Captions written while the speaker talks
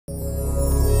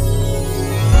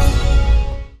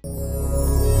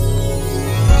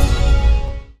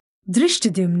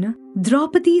Drishtadyumna,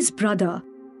 Draupadi's brother,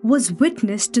 was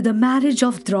witness to the marriage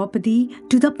of Draupadi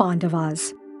to the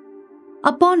Pandavas.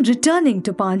 Upon returning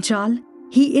to Panchal,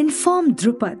 he informed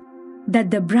Drupad that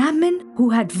the Brahmin who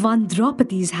had won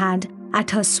Draupadi's hand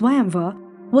at her Swayamvar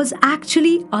was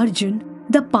actually Arjun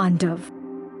the Pandav.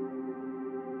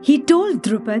 He told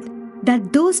Drupad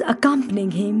that those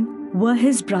accompanying him were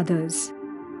his brothers.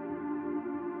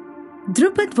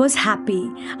 Drupad was happy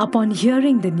upon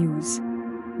hearing the news.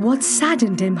 What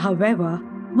saddened him, however,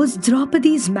 was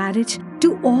Draupadi's marriage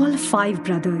to all 5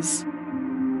 brothers.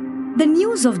 The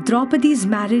news of Draupadi's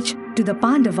marriage to the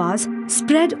Pandavas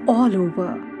spread all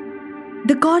over.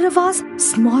 The Kauravas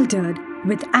smoldered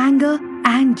with anger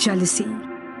and jealousy.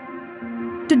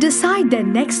 To decide their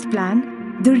next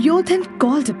plan, Duryodhan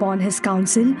called upon his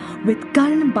council with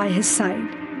Karna by his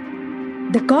side.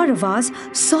 The Kauravas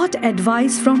sought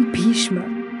advice from Bhishma,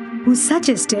 who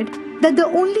suggested that the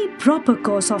only proper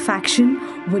course of action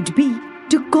would be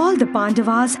to call the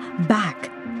Pandavas back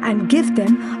and give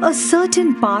them a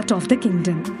certain part of the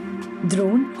kingdom.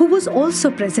 Drona, who was also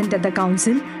present at the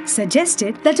council,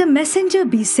 suggested that a messenger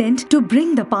be sent to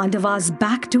bring the Pandavas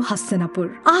back to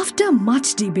Hastinapur. After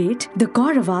much debate, the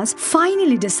Kauravas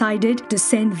finally decided to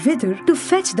send Vidur to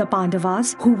fetch the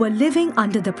Pandavas who were living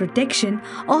under the protection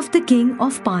of the king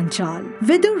of Panchal.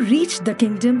 Vidur reached the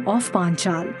kingdom of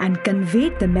Panchal and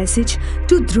conveyed the message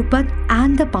to Drupad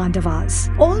and the Pandavas.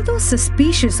 Although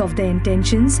suspicious of their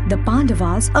intentions, the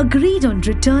Pandavas agreed on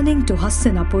returning to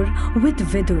Hastinapur with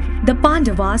Vidur. The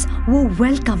Pandavas were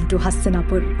welcomed to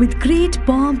Hastinapur with great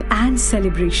pomp and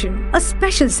celebration. A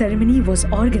special ceremony was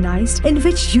organized in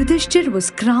which Yudhishthir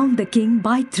was crowned the king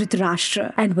by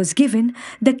Dhritarashtra and was given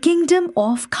the kingdom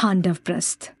of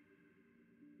Khandavprasth.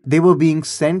 They were being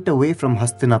sent away from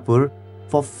Hastinapur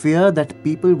for fear that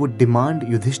people would demand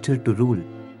Yudhishthir to rule.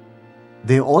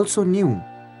 They also knew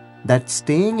that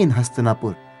staying in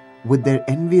Hastinapur with their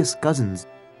envious cousins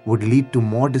would lead to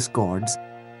more discords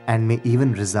and may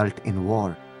even result in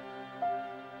war.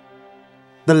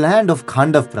 The land of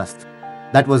Khandavprasth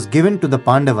that was given to the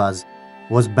Pandavas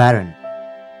was barren,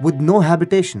 with no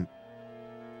habitation.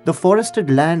 The forested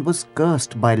land was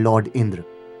cursed by Lord Indra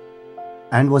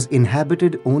and was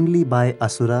inhabited only by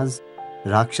Asuras,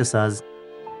 Rakshasas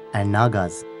and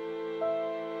Nagas.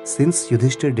 Since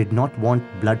Yudhishthir did not want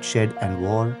bloodshed and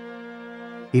war,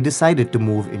 he decided to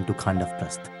move into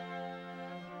Khandavprasth.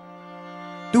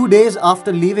 2 days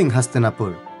after leaving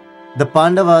Hastinapur, the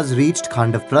Pandavas reached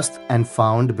Khandavprasth and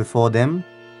found before them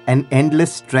an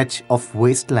endless stretch of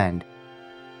wasteland.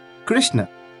 Krishna,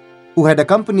 who had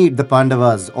accompanied the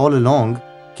Pandavas all along,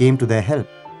 came to their help.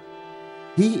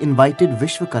 He invited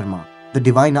Vishwakarma, the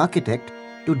divine architect,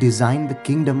 to design the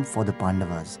kingdom for the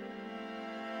Pandavas.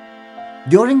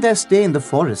 During their stay in the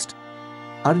forest,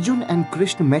 Arjun and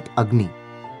Krishna met Agni,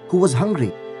 who was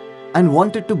hungry and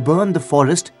wanted to burn the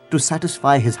forest to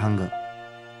satisfy his hunger.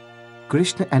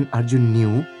 Krishna and Arjun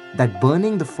knew that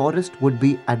burning the forest would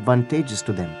be advantageous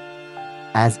to them,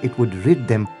 as it would rid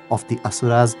them of the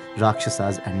Asuras,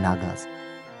 Rakshasas and Nagas.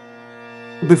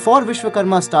 Before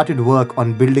Vishwakarma started work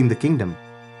on building the kingdom,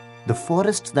 the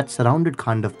forests that surrounded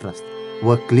Khandavprasth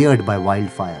were cleared by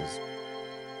wildfires.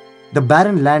 The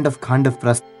barren land of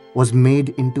Khandavprasth was made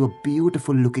into a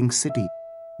beautiful-looking city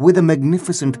with a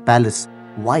magnificent palace,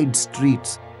 wide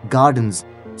streets, gardens,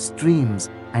 streams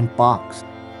and parks.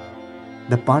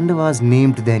 The Pandavas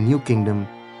named their new kingdom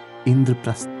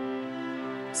Indraprasth,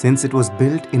 since it was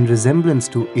built in resemblance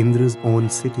to Indra's own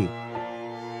city.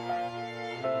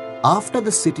 After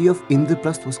the city of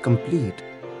Indraprasth was complete,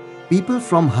 people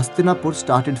from Hastinapur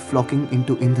started flocking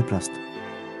into Indraprasth.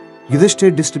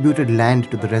 Yudhishthir distributed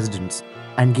land to the residents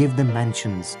and gave them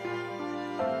mansions.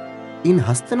 In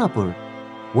Hastinapur,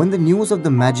 when the news of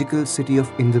the magical city of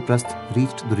Indraprasth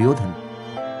reached Duryodhan,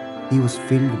 he was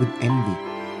filled with envy.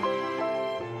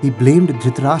 He blamed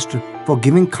Dhritarashtra for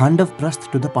giving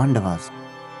Khandavprasth to the Pandavas.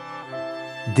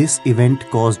 This event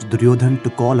caused Duryodhan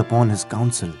to call upon his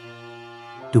council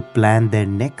to plan their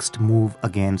next move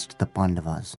against the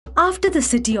Pandavas. After the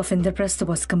city of Indraprastha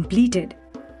was completed,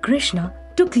 Krishna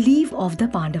took leave of the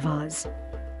Pandavas.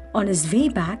 On his way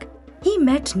back, he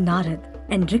met Narad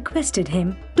and requested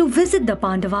him to visit the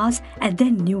Pandavas at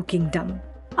their new kingdom.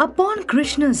 Upon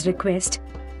Krishna's request,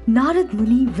 Narad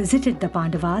Muni visited the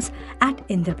Pandavas at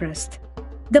Indraprasth.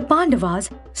 The Pandavas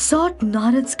sought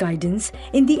Narad's guidance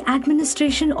in the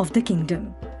administration of the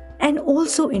kingdom and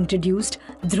also introduced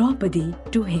Draupadi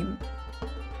to him.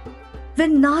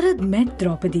 When Narad met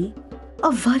Draupadi, a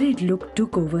worried look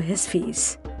took over his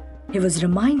face. He was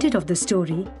reminded of the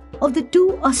story of the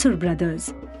 2 Asur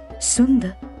brothers,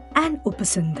 Sundar and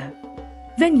Upasundar.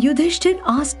 When Yudhishthir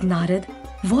asked Narad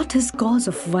what his cause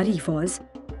of worry was,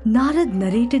 Narad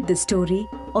narrated the story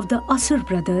of the Asur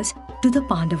brothers to the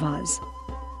Pandavas.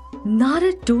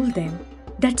 Narad told them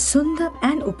that Sundar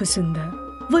and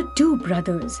Upasundar were two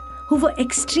brothers who were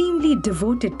extremely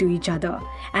devoted to each other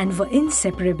and were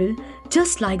inseparable,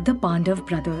 just like the Pandav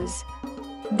brothers.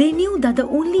 They knew that the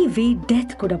only way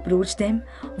death could approach them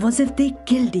was if they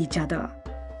killed each other.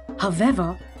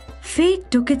 However, fate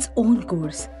took its own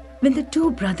course when the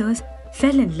two brothers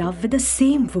fell in love with the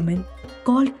same woman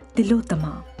called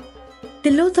Tilotama.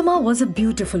 Tilotama was a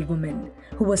beautiful woman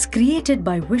who was created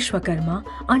by Vishwakarma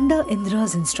under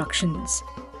Indra's instructions.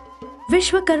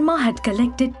 Vishwakarma had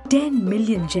collected 10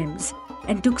 million gems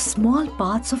and took small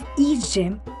parts of each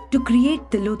gem to create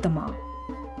Tilotama.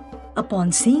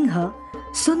 Upon seeing her,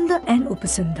 Sundar and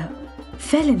Upasundar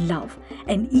fell in love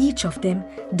and each of them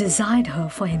desired her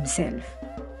for himself.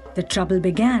 The trouble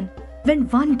began when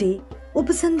one day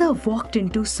Upasundar walked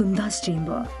into Sundar's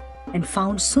chamber and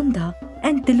found Sundar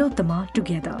and Tilotama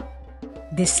together.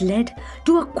 This led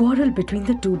to a quarrel between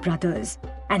the two brothers,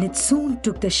 and it soon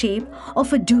took the shape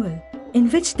of a duel in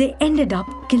which they ended up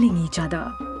killing each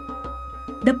other.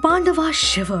 The Pandavas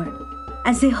shivered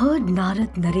as they heard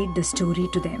Narad narrate the story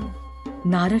to them.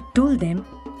 Narad told them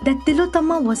that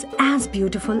Tilotama was as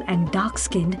beautiful and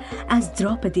dark-skinned as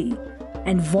Draupadi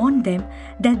and warned them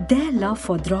that their love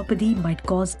for Draupadi might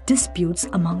cause disputes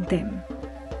among them.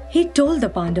 He told the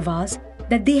Pandavas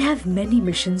that they have many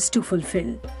missions to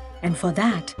fulfill, and for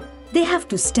that, they have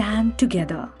to stand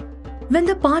together. When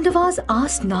the Pandavas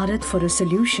asked Narad for a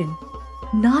solution,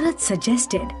 Narad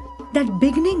suggested that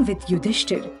beginning with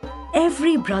Yudhishthir,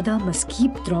 every brother must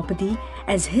keep Draupadi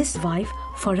as his wife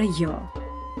for a year.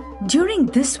 During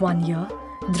this 1 year,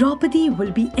 Draupadi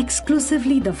will be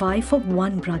exclusively the wife of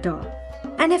one brother,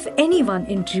 and if anyone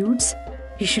intrudes,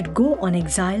 he should go on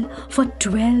exile for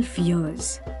 12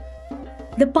 years.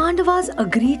 The Pandavas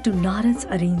agreed to Narad's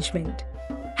arrangement.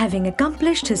 Having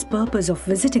accomplished his purpose of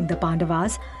visiting the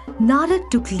Pandavas, Narad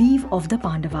took leave of the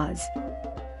Pandavas.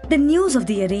 The news of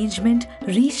the arrangement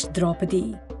reached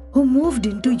Draupadi, who moved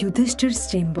into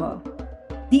Yudhishthir's chamber.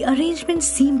 The arrangement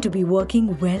seemed to be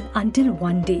working well until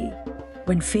one day,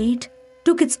 when fate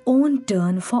took its own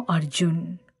turn for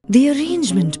Arjun. The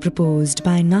arrangement proposed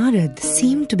by Narad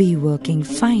seemed to be working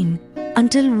fine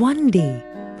until one day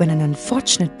when an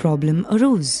unfortunate problem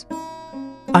arose.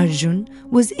 Arjun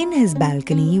was in his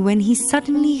balcony when he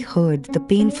suddenly heard the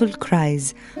painful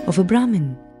cries of a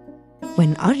Brahmin.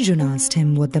 When Arjun asked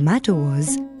him what the matter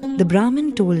was, the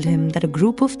Brahmin told him that a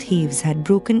group of thieves had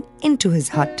broken into his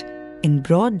hut in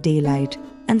broad daylight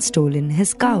and stolen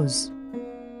his cows.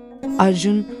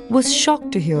 Arjun was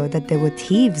shocked to hear that there were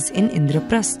thieves in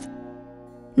Indraprasth.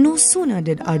 No sooner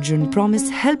did Arjun promise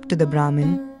help to the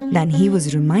Brahmin than he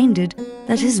was reminded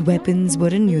that his weapons were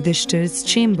in Yudhishthir's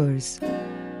chambers.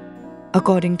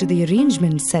 According to the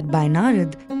arrangement set by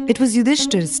Narad, it was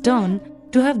Yudhishthir's turn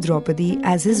to have Draupadi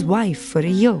as his wife for a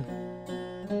year.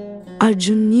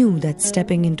 Arjun knew that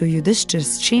stepping into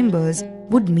Yudhishthir's chambers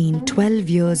would mean 12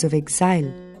 years of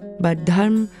exile, but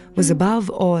Dharma was above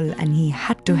all and he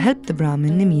had to help the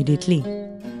Brahmin immediately.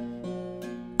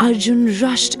 Arjun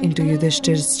rushed into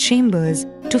Yudhishthir's chambers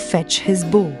to fetch his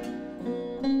bow.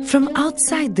 From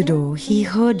outside the door, he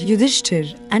heard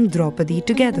Yudhishthir and Draupadi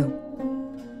together.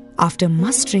 After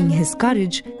mustering his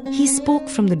courage, he spoke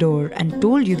from the door and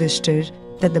told Yudhishthir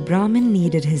that the Brahmin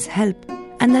needed his help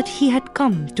and that he had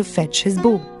come to fetch his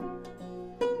bow.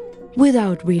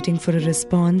 Without waiting for a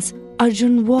response,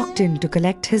 Arjun walked in to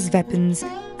collect his weapons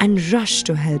and rushed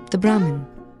to help the Brahmin.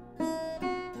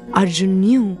 Arjun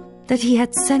knew that he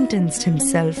had sentenced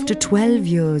himself to 12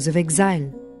 years of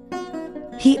exile.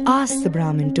 He asked the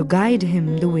Brahmin to guide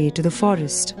him the way to the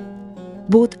forest.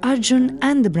 Both Arjun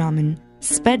and the Brahmin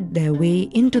sped their way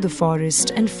into the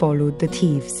forest and followed the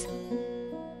thieves.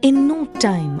 In no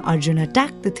time, Arjun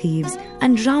attacked the thieves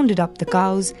and rounded up the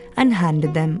cows and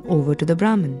handed them over to the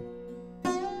Brahmin.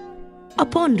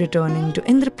 Upon returning to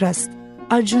Indraprasth,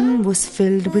 Arjun was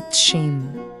filled with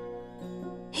shame.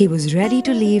 He was ready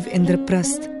to leave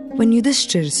Indraprasth when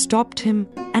Yudhishthir stopped him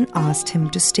and asked him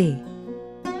to stay.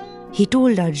 He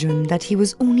told Arjun that he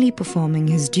was only performing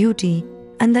his duty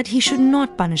and that he should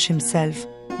not punish himself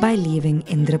by leaving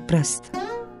Indraprasth.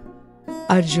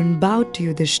 Arjun bowed to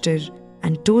Yudhishthir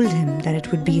and told him that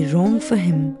it would be wrong for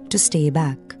him to stay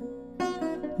back.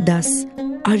 Thus,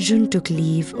 Arjun took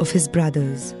leave of his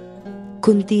brothers.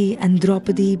 Kunti and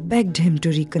Draupadi begged him to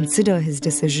reconsider his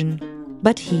decision,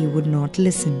 but he would not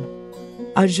listen.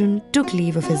 Arjun took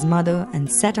leave of his mother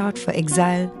and set out for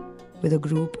exile with a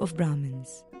group of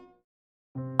Brahmins.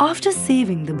 After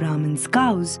saving the Brahmins'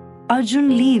 cows,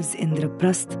 Arjun leaves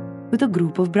Indraprasth with a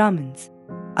group of Brahmins.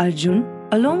 Arjun,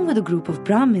 along with a group of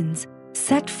Brahmins,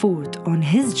 set forth on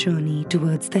his journey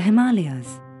towards the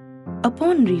Himalayas.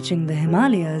 Upon reaching the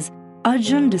Himalayas,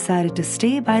 Arjun decided to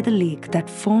stay by the lake that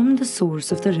formed the source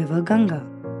of the river Ganga.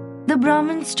 The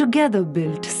Brahmins together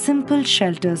built simple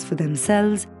shelters for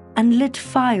themselves and lit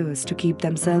fires to keep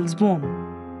themselves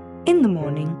warm. In the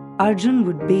morning, Arjun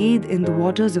would bathe in the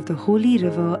waters of the holy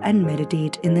river and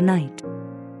meditate in the night.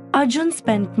 Arjun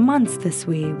spent months this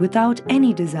way without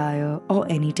any desire or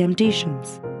any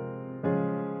temptations.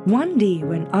 One day,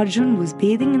 when Arjun was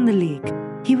bathing in the lake,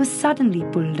 he was suddenly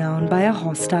pulled down by a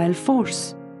hostile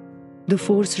force. The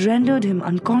force rendered him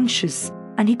unconscious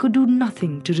and he could do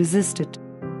nothing to resist it.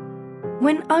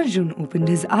 When Arjun opened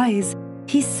his eyes,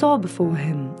 he saw before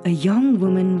him a young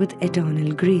woman with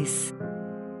eternal grace.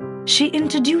 She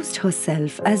introduced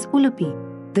herself as Ulupi,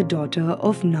 the daughter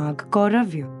of Nag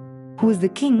Kauravya, who is the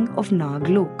king of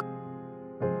Naglok.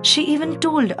 She even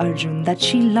told Arjun that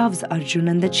she loves Arjun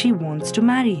and that she wants to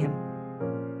marry him.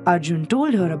 Arjun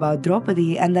told her about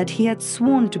Draupadi and that he had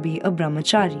sworn to be a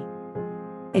brahmachari.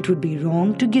 It would be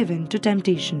wrong to give in to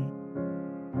temptation.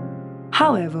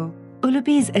 However,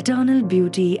 Ulupi's eternal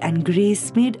beauty and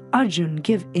grace made Arjun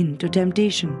give in to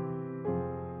temptation.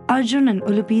 Arjun and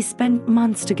Ulupi spent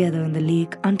months together in the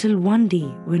lake until one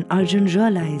day when Arjun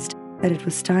realized that it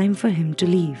was time for him to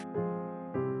leave.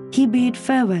 He bade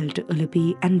farewell to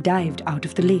Ulupi and dived out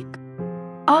of the lake.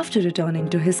 After returning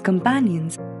to his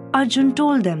companions, Arjun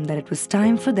told them that it was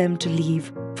time for them to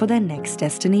leave for their next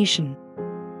destination.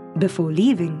 Before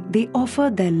leaving, they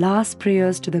offered their last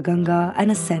prayers to the Ganga and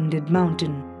ascended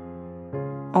mountain.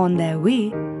 On their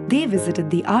way, they visited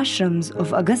the ashrams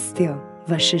of Agastya,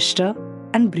 Vashishta,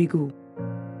 and Bhrigu.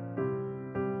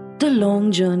 The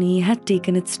long journey had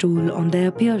taken its toll on their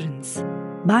appearance.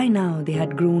 By now, they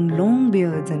had grown long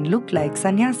beards and looked like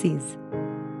sannyasis.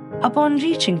 Upon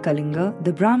reaching Kalinga,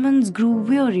 the Brahmins grew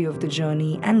weary of the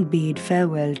journey and bade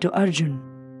farewell to Arjun.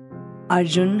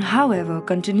 Arjun, however,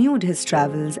 continued his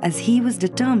travels as he was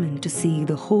determined to see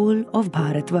the whole of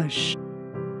Bharatvarsh.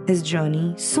 His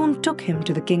journey soon took him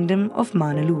to the kingdom of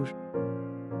Manalur.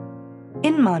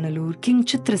 In Manalur, King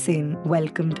Chitrasen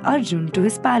welcomed Arjun to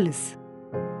his palace.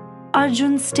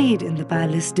 Arjun stayed in the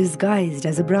palace disguised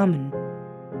as a Brahmin.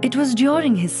 It was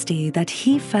during his stay that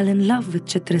he fell in love with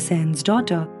Chitrasen's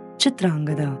daughter,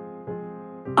 Chitrangada.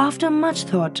 After much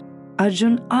thought,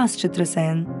 Arjun asked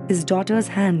Chitrasen his daughter's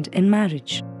hand in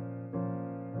marriage.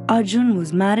 Arjun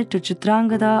was married to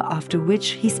Chitrangada, after which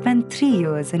he spent 3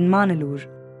 years in Manalur.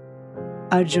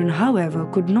 Arjun, however,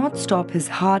 could not stop his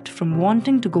heart from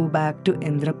wanting to go back to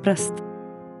Indraprasth.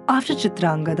 After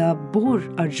Chitrangada bore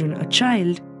Arjun a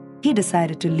child, he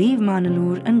decided to leave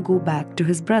Manalur and go back to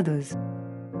his brothers.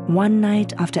 One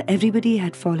night, after everybody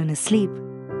had fallen asleep,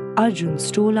 Arjun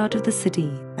stole out of the city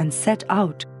and set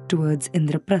out towards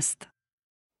Indraprasth.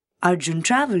 Arjun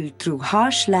travelled through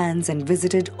harsh lands and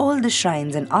visited all the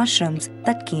shrines and ashrams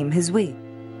that came his way.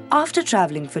 After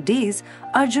travelling for days,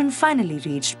 Arjun finally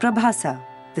reached Prabhasa,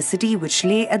 the city which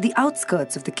lay at the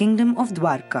outskirts of the kingdom of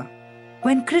Dwarka.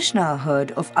 When Krishna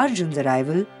heard of Arjun's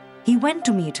arrival, he went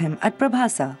to meet him at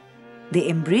Prabhasa. They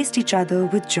embraced each other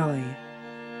with joy.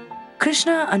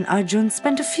 Krishna and Arjun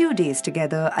spent a few days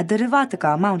together at the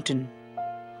Rivataka mountain.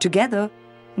 Together,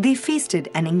 they feasted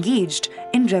and engaged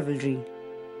in revelry.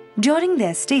 During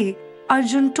their stay,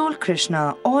 Arjun told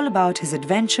Krishna all about his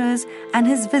adventures and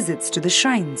his visits to the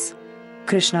shrines.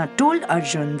 Krishna told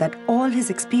Arjun that all his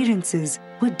experiences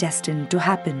were destined to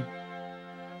happen.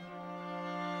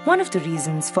 One of the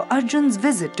reasons for Arjun's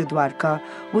visit to Dwarka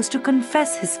was to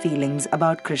confess his feelings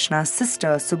about Krishna's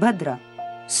sister Subhadra.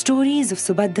 Stories of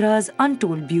Subhadra's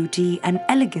untold beauty and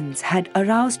elegance had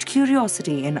aroused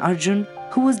curiosity in Arjun,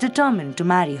 who was determined to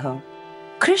marry her.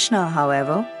 Krishna,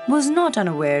 however, was not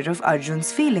unaware of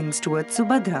Arjun's feelings towards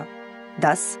Subhadra.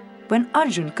 Thus, when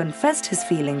Arjun confessed his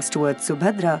feelings towards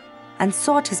Subhadra and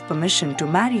sought his permission to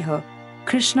marry her,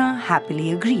 Krishna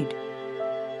happily agreed.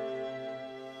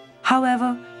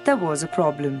 However, there was a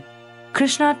problem.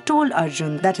 Krishna told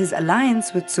Arjun that his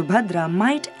alliance with Subhadra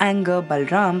might anger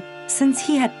Balram, since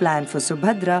he had planned for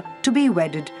Subhadra to be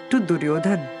wedded to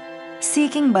Duryodhan.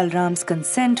 Seeking Balram's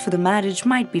consent for the marriage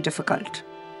might be difficult.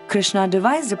 Krishna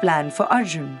devised a plan for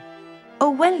Arjun. A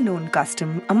well-known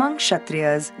custom among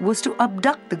Kshatriyas was to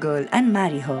abduct the girl and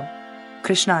marry her.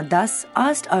 Krishna thus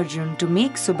asked Arjun to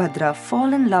make Subhadra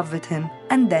fall in love with him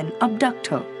and then abduct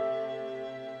her.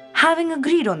 Having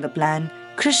agreed on the plan,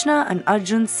 Krishna and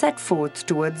Arjun set forth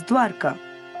towards Dwarka.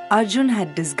 Arjun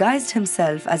had disguised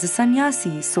himself as a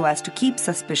sannyasi so as to keep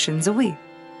suspicions away.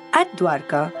 At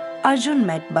Dwarka, Arjun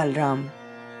met Balram.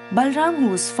 Balram, who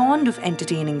was fond of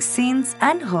entertaining saints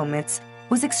and hermits,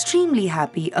 was extremely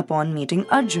happy upon meeting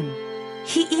Arjun.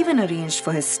 He even arranged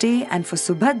for his stay and for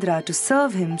Subhadra to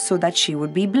serve him so that she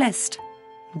would be blessed.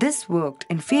 This worked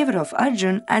in favor of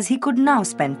Arjun as he could now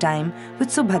spend time with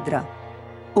Subhadra.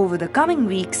 Over the coming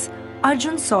weeks,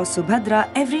 Arjun saw Subhadra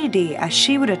every day as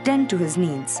she would attend to his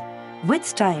needs.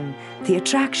 With time, the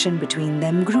attraction between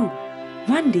them grew.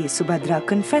 One day, Subhadra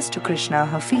confessed to Krishna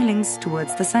her feelings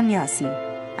towards the sannyasi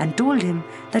and told him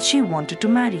that she wanted to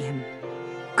marry him.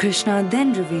 Krishna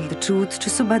then revealed the truth to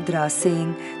Subhadra,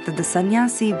 saying that the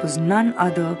sannyasi was none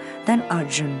other than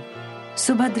Arjun.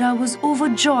 Subhadra was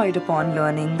overjoyed upon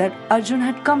learning that Arjun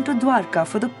had come to Dwarka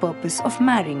for the purpose of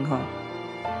marrying her.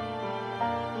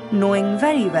 Knowing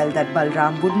very well that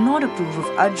Balram would not approve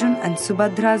of Arjun and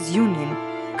Subhadra's union,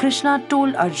 Krishna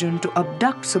told Arjun to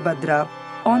abduct Subhadra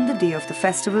on the day of the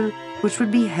festival, which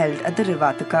would be held at the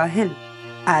Rivataka hill.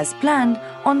 As planned,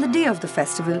 on the day of the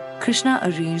festival, Krishna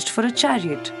arranged for a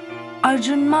chariot.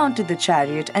 Arjun mounted the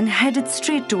chariot and headed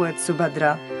straight towards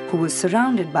Subhadra, who was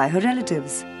surrounded by her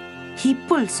relatives. He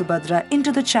pulled Subhadra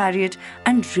into the chariot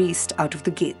and raced out of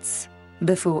the gates.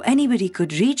 Before anybody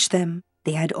could reach them,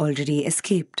 they had already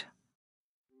escaped.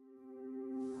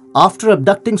 After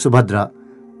abducting Subhadra,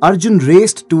 Arjun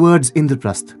raced towards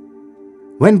Indraprastha.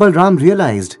 When Balram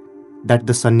realized that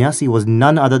the sannyasi was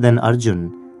none other than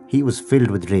Arjun, he was filled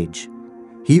with rage.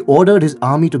 He ordered his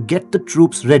army to get the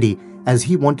troops ready as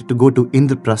he wanted to go to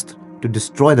Indraprastha to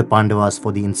destroy the Pandavas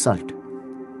for the insult.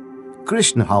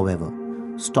 Krishna, however,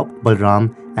 stopped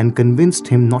Balram and convinced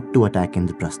him not to attack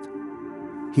Indraprastha.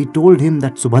 He told him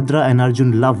that Subhadra and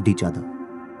Arjun loved each other.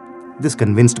 This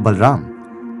convinced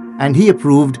Balram, and he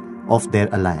approved of their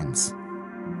alliance.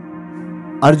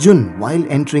 Arjun, while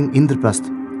entering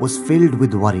Indraprastha, was filled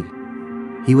with worry.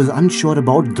 He was unsure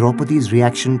about Draupadi's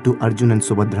reaction to Arjun and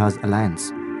Subhadra's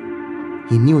alliance.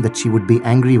 He knew that she would be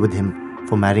angry with him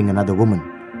for marrying another woman.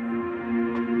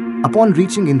 Upon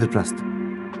reaching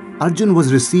Indraprastha, Arjun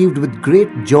was received with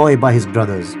great joy by his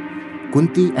brothers.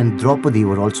 Kunti and Draupadi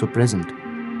were also present.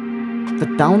 The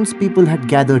townspeople had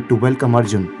gathered to welcome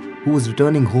Arjun, who was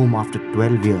returning home after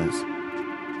 12 years.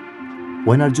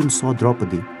 When Arjun saw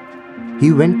Draupadi,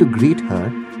 he went to greet her,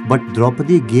 but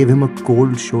Draupadi gave him a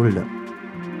cold shoulder.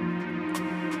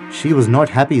 She was not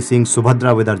happy seeing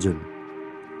Subhadra with Arjun.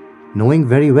 Knowing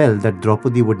very well that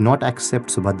Draupadi would not accept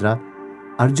Subhadra,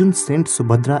 Arjun sent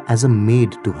Subhadra as a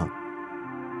maid to her.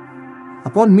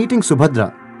 Upon meeting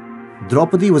Subhadra,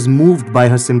 Draupadi was moved by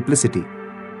her simplicity.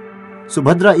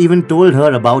 Subhadra even told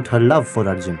her about her love for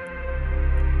Arjun.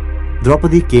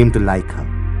 Draupadi came to like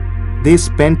her. They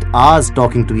spent hours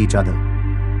talking to each other.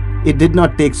 It did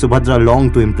not take Subhadra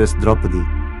long to impress Draupadi,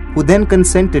 who then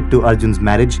consented to Arjun's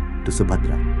marriage to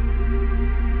Subhadra.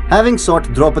 Having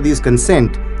sought Draupadi's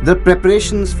consent, the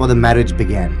preparations for the marriage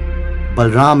began.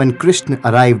 Balram and Krishna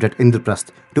arrived at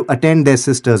Indraprastha to attend their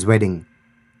sister's wedding.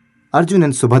 Arjun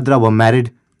and Subhadra were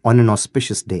married on an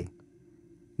auspicious day.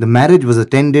 The marriage was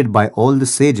attended by all the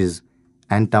sages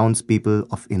and townspeople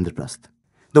of Indraprastha.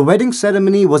 The wedding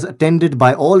ceremony was attended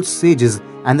by all sages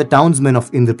and the townsmen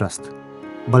of Indraprastha.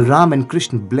 Balram and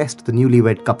Krishna blessed the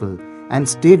newlywed couple and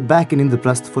stayed back in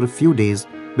Indraprastha for a few days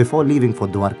before leaving for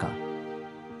Dwarka.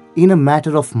 In a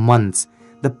matter of months,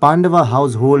 the Pandava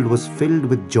household was filled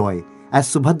with joy as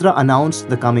Subhadra announced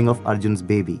the coming of Arjun's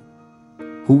baby,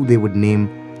 who they would name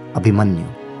Abhimanyu.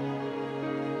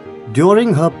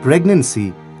 During her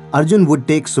pregnancy, Arjun would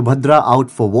take Subhadra out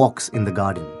for walks in the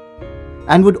garden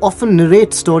and would often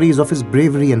narrate stories of his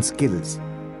bravery and skills.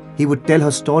 He would tell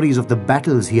her stories of the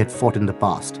battles he had fought in the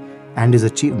past and his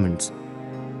achievements.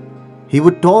 He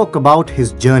would talk about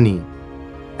his journey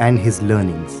and his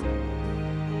learnings.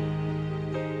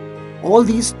 All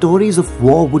these stories of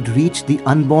war would reach the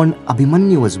unborn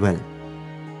Abhimanyu as well.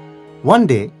 One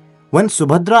day, when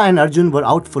Subhadra and Arjun were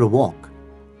out for a walk,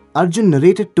 Arjun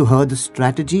narrated to her the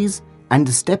strategies and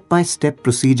the step-by-step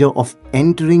procedure of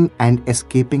entering and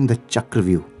escaping the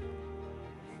Chakravyuh.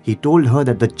 He told her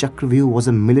that the Chakravyuh was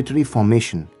a military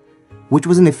formation, which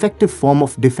was an effective form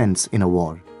of defense in a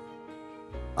war.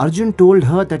 Arjun told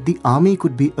her that the army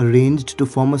could be arranged to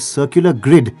form a circular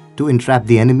grid to entrap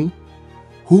the enemy,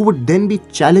 who would then be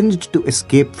challenged to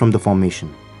escape from the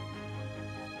formation.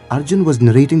 Arjun was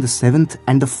narrating the seventh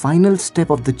and the final step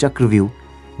of the Chakravyuh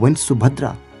when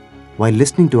Subhadra, while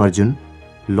listening to Arjun,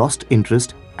 lost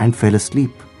interest and fell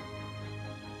asleep.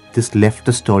 This left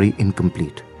the story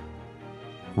incomplete.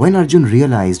 When Arjun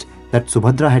realized that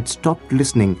Subhadra had stopped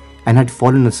listening and had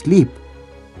fallen asleep,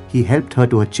 he helped her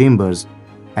to her chambers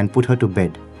and put her to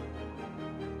bed.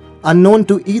 Unknown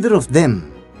to either of them,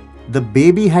 the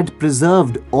baby had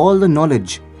preserved all the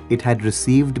knowledge it had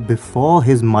received before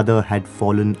his mother had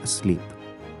fallen asleep.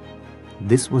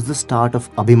 This was the start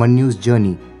of Abhimanyu's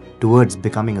journey towards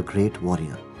becoming a great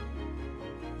warrior.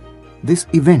 This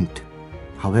event,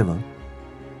 however,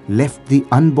 left the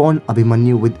unborn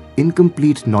Abhimanyu with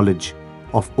incomplete knowledge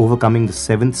of overcoming the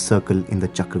seventh circle in the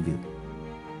Chakravyuh.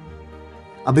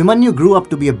 Abhimanyu grew up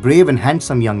to be a brave and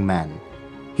handsome young man.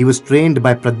 He was trained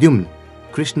by Pradyumna,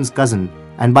 Krishna's cousin,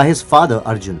 and by his father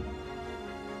Arjun.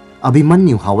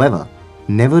 Abhimanyu, however,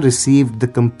 never received the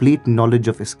complete knowledge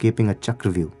of escaping a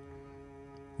Chakravyuh,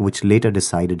 which later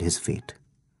decided his fate.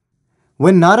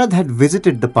 When Narad had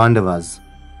visited the Pandavas,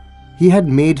 he had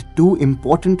made two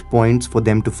important points for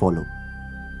them to follow.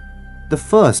 The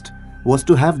first was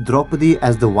to have Draupadi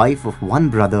as the wife of one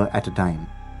brother at a time,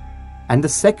 and the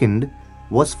second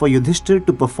was for Yudhishthir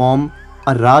to perform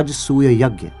a Rajasuya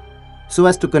Yagya, so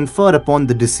as to confer upon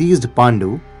the deceased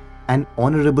Pandu an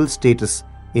honorable status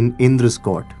in Indra's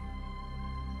court.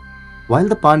 While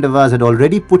the Pandavas had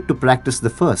already put to practice the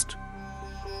first,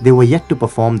 they were yet to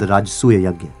perform the Rajasuya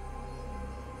Yagya.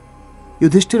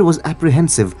 Yudhishthir was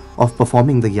apprehensive of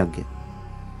performing the Yagya.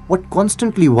 What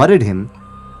constantly worried him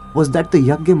was that the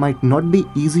Yagya might not be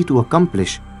easy to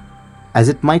accomplish, as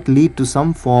it might lead to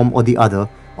some form or the other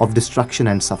of destruction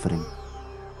and suffering.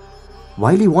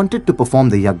 While he wanted to perform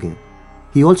the Yagya,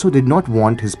 he also did not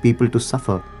want his people to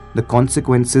suffer the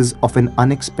consequences of an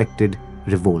unexpected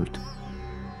revolt.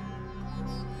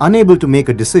 Unable to make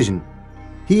a decision,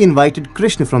 he invited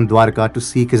Krishna from Dwarka to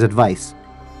seek his advice.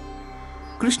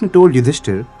 Krishna told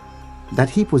Yudhishthir that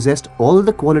he possessed all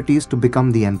the qualities to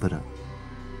become the emperor,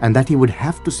 and that he would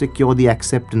have to secure the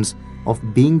acceptance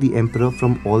of being the emperor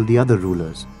from all the other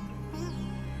rulers.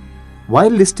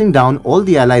 While listing down all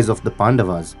the allies of the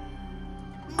Pandavas,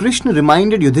 Krishna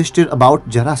reminded Yudhishthir about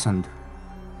Jarasandha,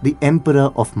 the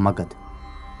emperor of Magad.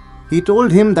 He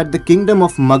told him that the kingdom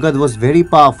of Magad was very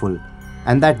powerful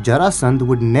and that Jarasandha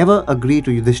would never agree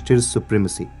to Yudhishthir's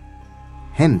supremacy.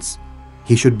 Hence,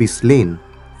 he should be slain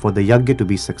for the Yagya to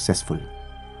be successful.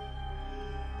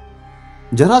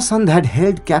 Jarasandha had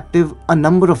held captive a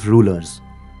number of rulers.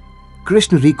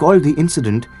 Krishna recalled the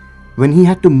incident when he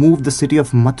had to move the city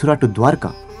of Mathura to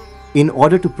Dwarka in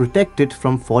order to protect it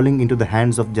from falling into the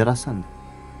hands of Jarasandha.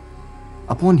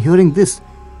 Upon hearing this,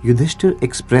 Yudhishthir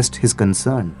expressed his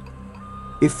concern.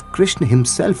 If Krishna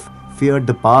himself feared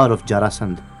the power of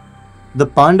Jarasandha, the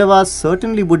Pandavas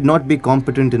certainly would not be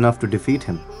competent enough to defeat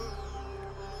him.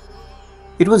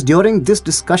 It was during this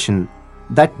discussion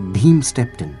that Bhim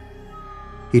stepped in.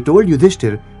 He told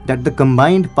Yudhishthir that the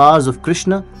combined powers of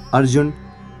Krishna, Arjun,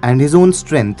 and his own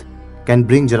strength can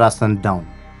bring Jarasandha down.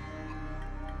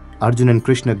 Arjun and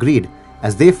Krishna agreed,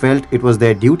 as they felt it was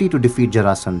their duty to defeat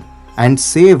Jarasandha and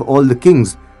save all the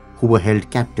kings who were held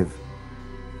captive.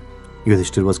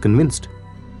 Yudhishthir was convinced.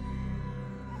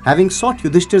 Having sought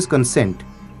Yudhishthir's consent,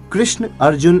 Krishna,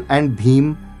 Arjun, and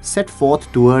Bhim set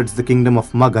forth towards the kingdom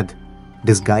of Magad,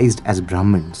 disguised as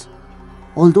Brahmins.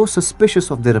 Although suspicious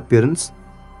of their appearance,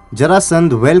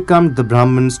 Jarasandha welcomed the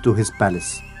Brahmins to his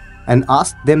palace and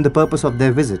asked them the purpose of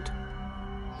their visit.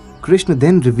 Krishna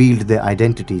then revealed their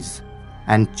identities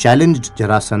and challenged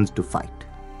Jarasandha to fight.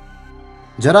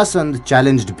 Jarasandha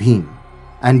challenged Bhim,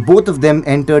 and both of them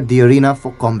entered the arena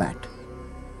for combat.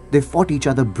 They fought each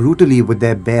other brutally with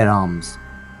their bare arms.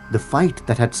 The fight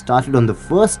that had started on the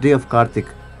first day of Kartik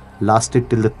lasted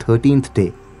till the 13th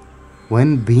day,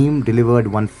 when Bhim delivered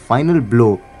one final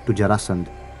blow to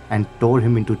Jarasandha and tore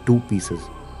him into two pieces.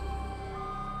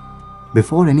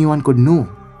 Before anyone could know,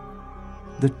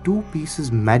 the two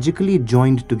pieces magically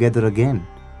joined together again,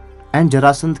 and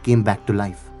Jarasandha came back to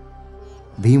life.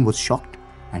 Bhim was shocked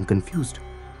and confused.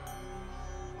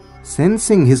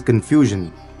 Sensing his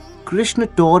confusion, Krishna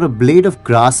tore a blade of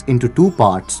grass into two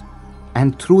parts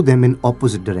and threw them in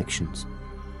opposite directions.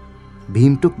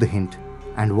 Bhim took the hint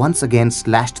and once again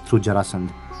slashed through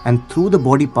Jarasandha and threw the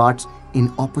body parts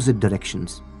in opposite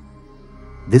directions.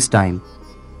 This time,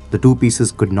 the two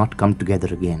pieces could not come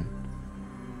together again.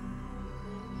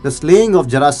 The slaying of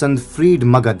Jarasandha freed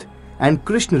Magad, and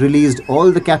Krishna released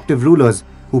all the captive rulers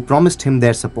who promised him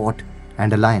their support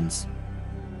and alliance.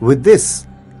 With this,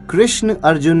 Krishna,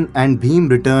 Arjun, and Bhim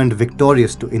returned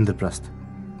victorious to Indraprastha.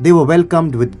 They were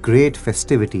welcomed with great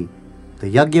festivity. The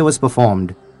Yagya was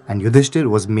performed, and Yudhishthir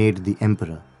was made the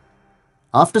emperor.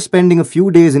 After spending a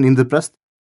few days in Indraprastha,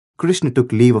 Krishna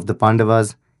took leave of the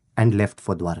Pandavas and left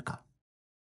for Dwarka.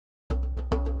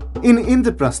 In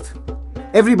Indraprastha,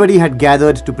 everybody had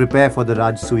gathered to prepare for the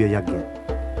Rajasuya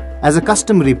Yagya. As a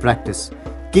customary practice,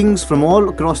 kings from all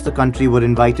across the country were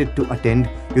invited to attend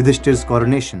Yudhishthir's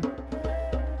coronation.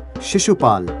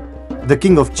 Shishupal, the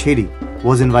king of Chedi,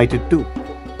 was invited too.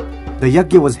 The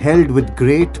yajna was held with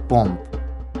great pomp.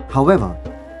 However,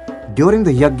 during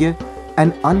the yajna,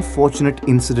 an unfortunate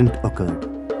incident occurred.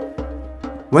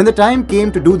 When the time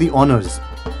came to do the honors,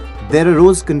 there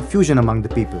arose confusion among the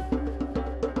people.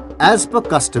 As per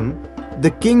custom, the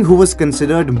king who was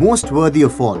considered most worthy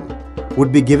of all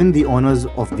would be given the honors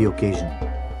of the occasion.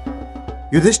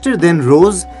 Yudhishthir then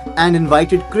rose and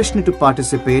invited Krishna to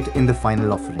participate in the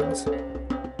final offerings.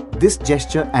 This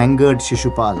gesture angered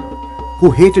Shishupal, who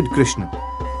hated Krishna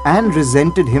and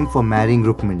resented him for marrying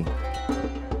Rukmini.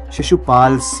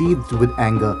 Shishupal seethed with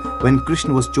anger when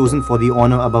Krishna was chosen for the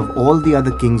honor above all the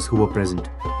other kings who were present.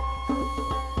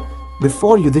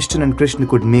 Before Yudhishthir and Krishna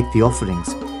could make the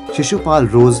offerings,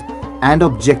 Shishupal rose and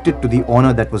objected to the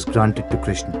honor that was granted to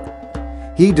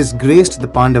Krishna. He disgraced the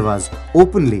Pandavas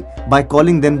openly by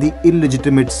calling them the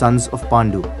illegitimate sons of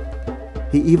Pandu.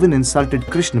 He even insulted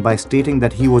Krishna by stating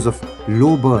that he was of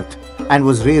low birth and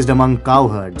was raised among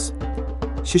cowherds.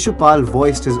 Shishupal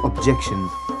voiced his objection,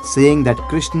 saying that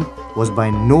Krishna was by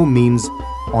no means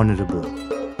honorable.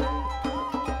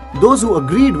 Those who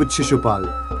agreed with Shishupal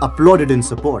applauded in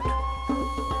support.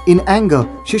 In anger,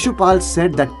 Shishupal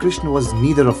said that Krishna was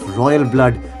neither of royal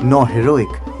blood nor heroic.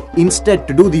 Instead,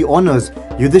 to do the honors,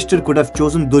 Yudhishthir could have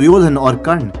chosen Duryodhan or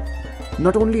Karna.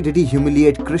 Not only did he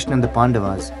humiliate Krishna and the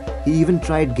Pandavas, he even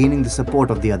tried gaining the support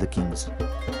of the other kings.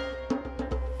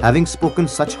 Having spoken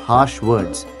such harsh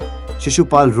words,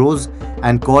 Shishupal rose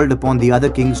and called upon the other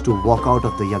kings to walk out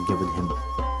of the yajna with him.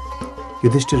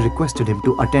 Yudhishthir requested him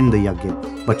to attend the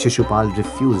yajna, but Shishupal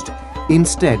refused.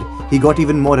 Instead, he got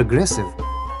even more aggressive.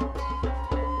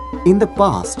 In the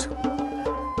past,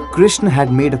 Krishna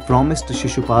had made a promise to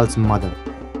Shishupal's mother,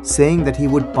 saying that he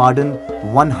would pardon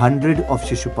 100 of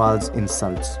Shishupal's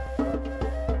insults.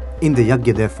 In the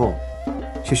yajna, therefore,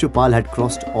 Shishupal had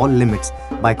crossed all limits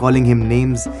by calling him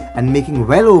names and making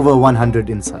well over 100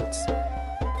 insults.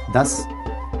 Thus,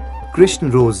 Krishna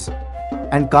rose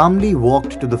and calmly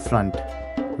walked to the front,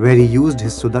 where he used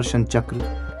his Sudarshan Chakra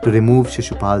to remove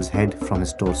Shishupal's head from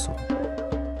his torso.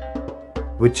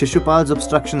 With Shishupal's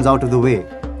obstructions out of the way,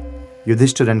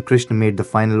 Yudhishthir and Krishna made the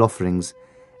final offerings,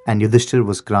 and Yudhishthir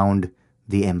was crowned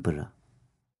the emperor.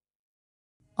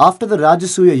 After the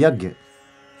Rajasuya Yajna,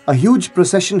 a huge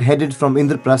procession headed from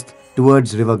Indraprasth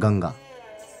towards river Ganga.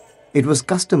 It was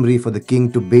customary for the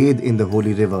king to bathe in the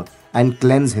holy river and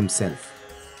cleanse himself.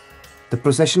 The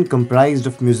procession comprised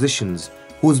of musicians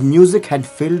whose music had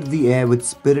filled the air with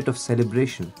spirit of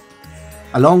celebration,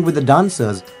 along with the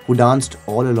dancers who danced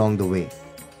all along the way.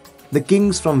 The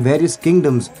kings from various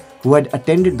kingdoms who had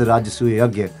attended the Rajasuya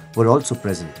Yajna were also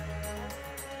present.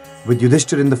 With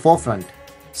Yudhishthir in the forefront,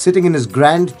 sitting in his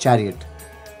grand chariot,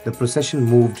 the procession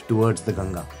moved towards the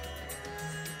Ganga.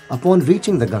 Upon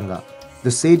reaching the Ganga,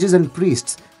 the sages and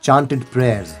priests chanted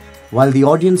prayers, while the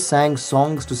audience sang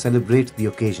songs to celebrate the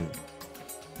occasion.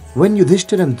 When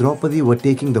Yudhishthir and Draupadi were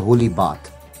taking the holy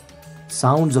bath,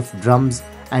 sounds of drums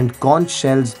and conch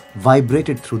shells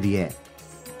vibrated through the air.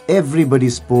 Everybody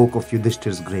spoke of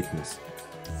Yudhishthir's greatness.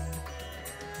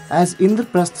 As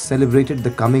Indraprasth celebrated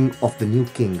the coming of the new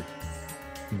king,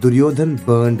 Duryodhan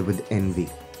burned with envy.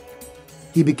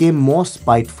 He became more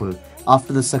spiteful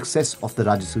after the success of the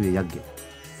Rajasuya Yajna.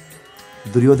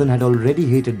 Duryodhan had already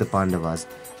hated the Pandavas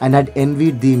and had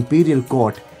envied the imperial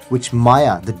court which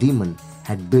Maya, the demon,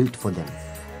 had built for them.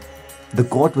 The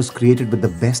court was created with the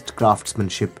best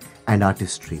craftsmanship and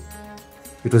artistry.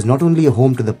 It was not only a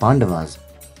home to the Pandavas,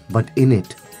 but in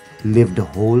it lived a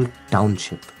whole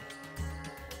township.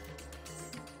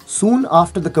 Soon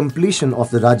after the completion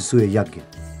of the Rajasuya Yajna,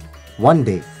 one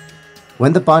day,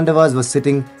 when the Pandavas were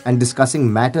sitting and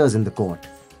discussing matters in the court,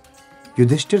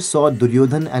 Yudhishthir saw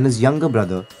Duryodhan and his younger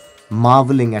brother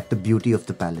marveling at the beauty of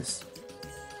the palace.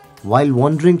 While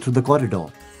wandering through the corridor,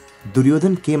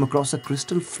 Duryodhan came across a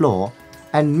crystal floor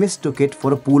and mistook it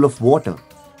for a pool of water.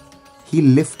 He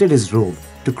lifted his robe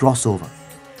to cross over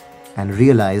and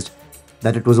realized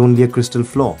that it was only a crystal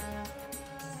floor.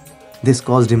 This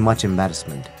caused him much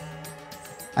embarrassment.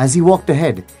 As he walked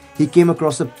ahead, he came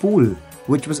across a pool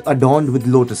which was adorned with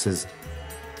lotuses.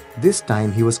 This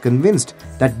time he was convinced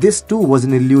that this too was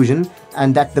an illusion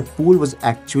and that the pool was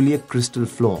actually a crystal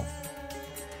floor.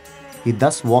 He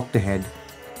thus walked ahead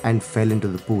and fell into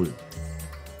the pool,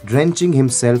 drenching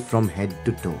himself from head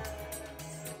to toe.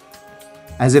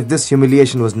 As if this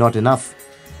humiliation was not enough,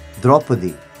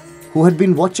 Draupadi, who had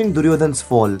been watching Duryodhan's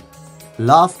fall,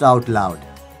 laughed out loud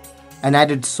and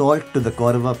added salt to the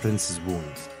Kaurava prince's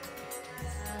wounds.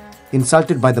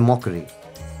 Insulted by the mockery,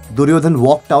 Duryodhan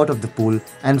walked out of the pool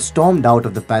and stormed out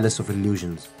of the palace of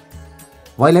illusions.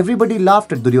 While everybody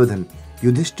laughed at Duryodhan,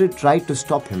 Yudhishthir tried to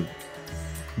stop him,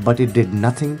 but it did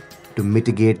nothing to to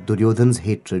mitigate Duryodhan's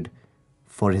hatred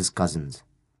for his cousins.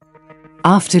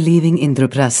 After leaving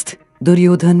Indraprasth,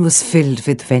 Duryodhan was filled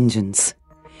with vengeance.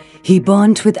 He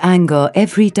burnt with anger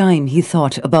every time he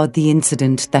thought about the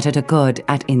incident that had occurred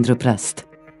at Indraprasth.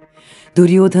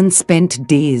 Duryodhan spent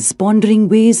days pondering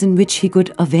ways in which he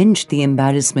could avenge the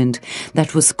embarrassment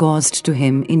that was caused to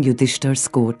him in Yudhishthir's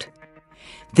court.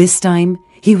 This time,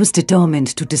 he was determined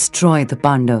to destroy the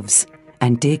Pandavas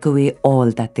and take away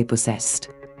all that they possessed.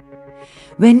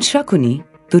 When Shakuni,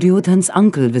 Duryodhan's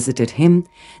uncle, visited him,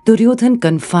 Duryodhan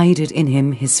confided in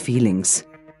him his feelings.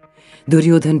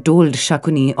 Duryodhan told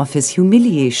Shakuni of his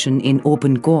humiliation in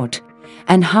open court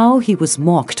and how he was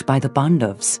mocked by the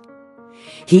Pandavas.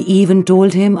 He even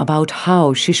told him about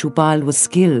how Shishupal was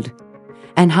killed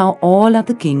and how all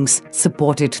other kings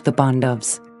supported the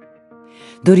Pandavas.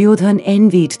 Duryodhan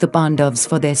envied the Pandavas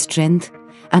for their strength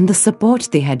and the support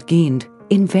they had gained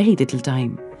in very little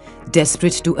time.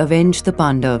 Desperate to avenge the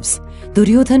Pandavas,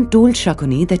 Duryodhan told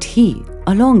Shakuni that he,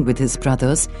 along with his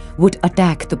brothers, would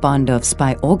attack the Pandavas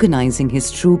by organizing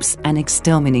his troops and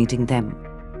exterminating them.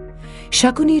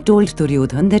 Shakuni told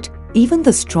Duryodhan that even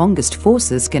the strongest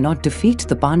forces cannot defeat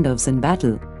the Pandavas in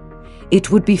battle.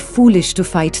 It would be foolish to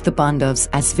fight the Pandavas,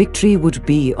 as victory would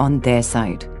be on their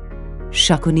side.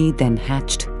 Shakuni then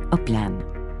hatched a plan.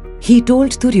 He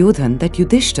told Duryodhan that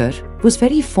Yudhishthir was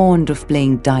very fond of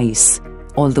playing dice,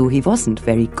 although he wasn't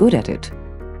very good at it.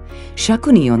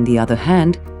 Shakuni, on the other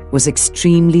hand, was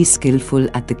extremely skillful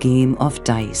at the game of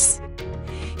dice.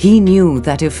 He knew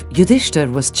that if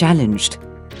Yudhishthir was challenged,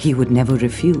 he would never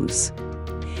refuse.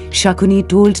 Shakuni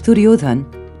told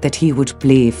Duryodhan that he would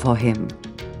play for him.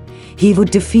 He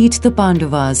would defeat the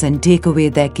Pandavas and take away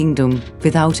their kingdom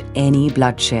without any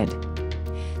bloodshed.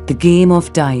 The game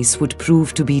of dice would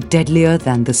prove to be deadlier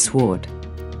than the sword.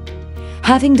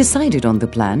 Having decided on the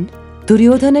plan,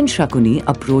 Duryodhan and Shakuni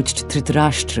approached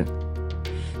Dhritarashtra.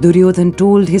 Duryodhan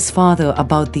told his father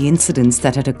about the incidents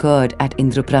that had occurred at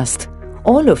Indraprasth,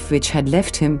 all of which had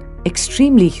left him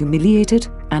extremely humiliated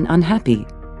and unhappy.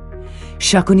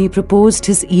 Shakuni proposed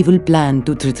his evil plan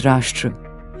to Dhritarashtra.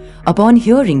 Upon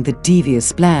hearing the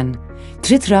devious plan,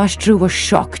 Dhritarashtra was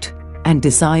shocked and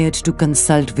desired to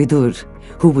consult Vidur,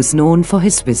 who was known for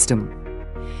his wisdom.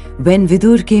 When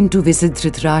Vidur came to visit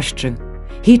Dhritarashtra,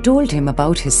 he told him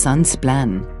about his son's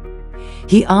plan.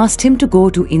 He asked him to go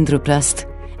to Indraprasth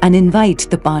and invite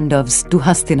the Pandavas to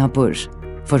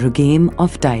Hastinapur for a game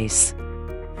of dice.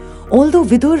 Although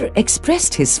Vidur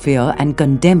expressed his fear and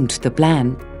condemned the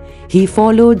plan, he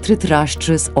followed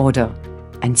Dhritarashtra's order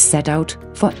and set out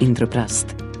for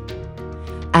Indraprasth.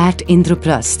 At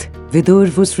Indraprasth,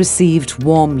 Vidur was received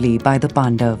warmly by the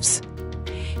Pandavas.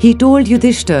 He told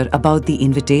Yudhishthir about the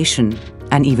invitation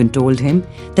and even told him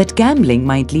that gambling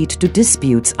might lead to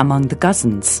disputes among the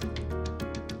cousins.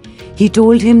 He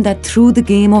told him that through the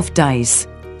game of dice,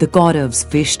 the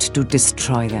Kauravas wished to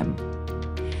destroy them.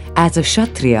 As a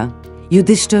Kshatriya,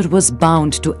 Yudhishthir was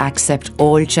bound to accept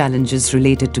all challenges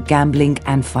related to gambling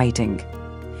and fighting.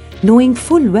 Knowing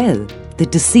full well the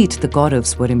deceit the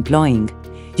Kauravas were employing,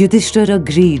 Yudhishthir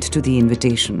agreed to the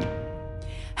invitation.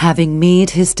 Having made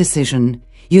his decision,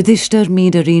 Yudhishthir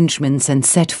made arrangements and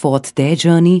set forth their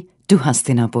journey to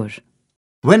Hastinapur.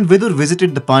 When Vidur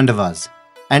visited the Pandavas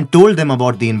and told them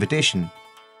about the invitation,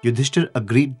 Yudhishthir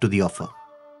agreed to the offer.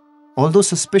 Although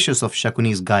suspicious of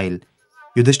Shakuni's guile,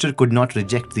 Yudhishthir could not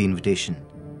reject the invitation.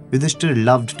 Yudhishthir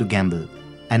loved to gamble,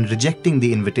 and rejecting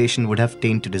the invitation would have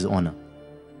tainted his honor.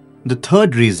 The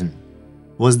third reason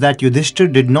was that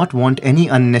Yudhishthir did not want any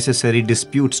unnecessary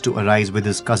disputes to arise with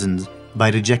his cousins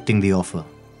by rejecting the offer.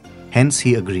 Hence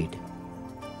he agreed.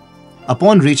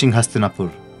 Upon reaching Hastinapur,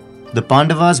 the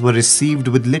Pandavas were received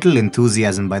with little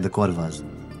enthusiasm by the Kauravas.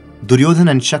 Duryodhan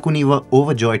and Shakuni were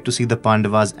overjoyed to see the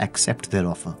Pandavas accept their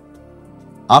offer.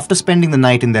 After spending the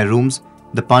night in their rooms,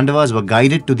 the Pandavas were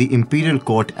guided to the imperial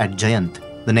court at Jayant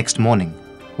the next morning,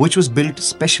 which was built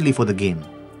specially for the game.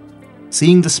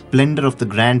 Seeing the splendor of the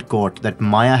grand court that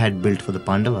Maya had built for the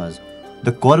Pandavas,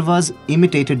 the Kauravas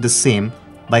imitated the same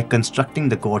by constructing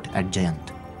the court at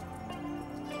Jayant.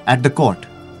 At the court,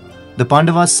 the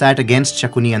Pandavas sat against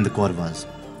Shakuni and the Kauravas.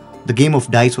 The game of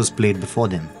dice was played before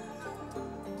them.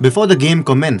 Before the game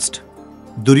commenced,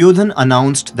 Duryodhan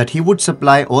announced that he would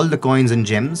supply all the coins and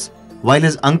gems, while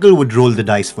his uncle would roll the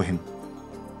dice for him.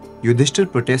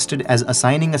 Yudhishthir protested as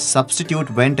assigning a substitute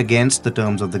went against the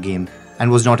terms of the game and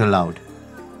was not allowed.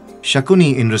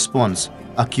 Shakuni, in response,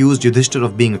 accused Yudhishthir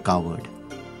of being a coward.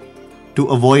 To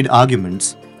avoid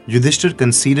arguments, Yudhishthir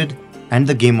conceded and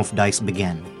the game of dice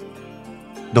began.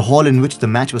 The hall in which the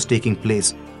match was taking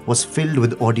place was filled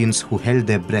with audience who held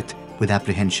their breath with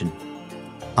apprehension.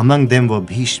 Among them were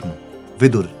Bhishma,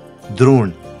 Vidur,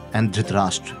 Drona, and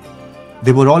Dhritarashtra.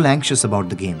 They were all anxious about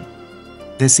the game.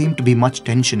 There seemed to be much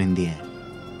tension in the air.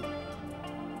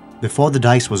 Before the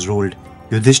dice was rolled,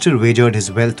 Yudhishthir wagered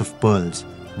his wealth of pearls,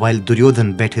 while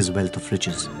Duryodhan bet his wealth of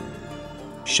riches.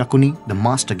 Shakuni, the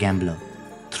master gambler,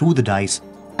 threw the dice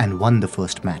and won the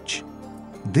first match.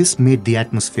 This made the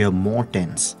atmosphere more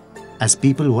tense, as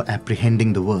people were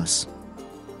apprehending the worst.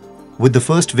 With the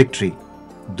first victory,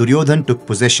 Duryodhan took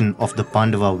possession of the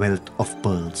Pandava wealth of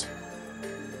pearls.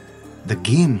 The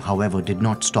game, however, did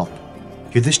not stop.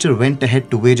 Yudhishthir went ahead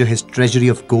to wager his treasury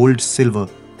of gold, silver,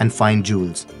 and fine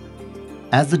jewels.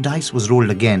 As the dice was rolled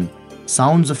again,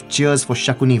 sounds of cheers for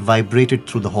Shakuni vibrated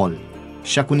through the hall.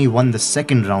 Shakuni won the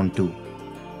second round too,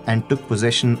 and took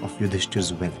possession of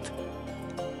Yudhishthir's wealth.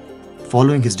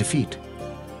 Following his defeat,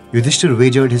 Yudhishthir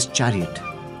wagered his chariot,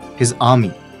 his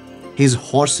army, his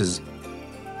horses,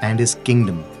 and his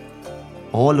kingdom,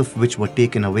 all of which were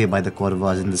taken away by the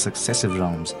Kauravas in the successive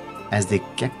rounds as they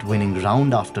kept winning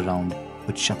round after round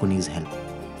with Shakuni's help.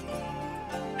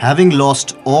 Having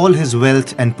lost all his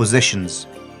wealth and possessions,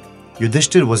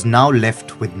 Yudhishthir was now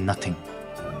left with nothing.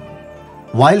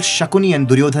 While Shakuni and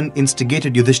Duryodhan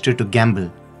instigated Yudhishthir to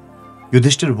gamble,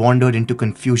 Yudhishthir wandered into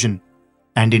confusion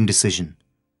and indecision.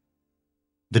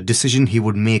 The decision he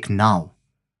would make now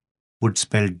would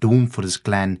spell doom for his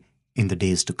clan in the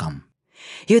days to come.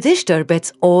 Yudhishthir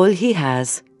bets all he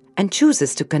has and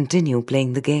chooses to continue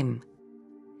playing the game.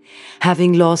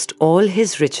 Having lost all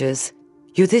his riches,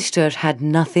 Yudhishthir had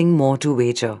nothing more to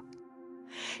wager.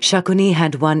 Shakuni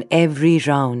had won every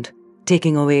round,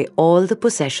 taking away all the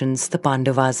possessions the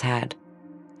Pandavas had.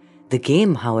 The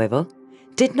game, however,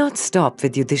 did not stop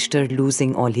with Yudhishthir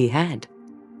losing all he had.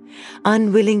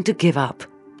 Unwilling to give up,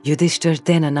 Yudhishthir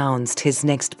then announced his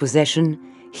next possession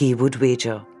he would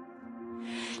wager.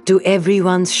 To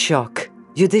everyone's shock,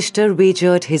 Yudhishthir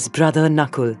wagered his brother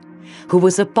Nakul, who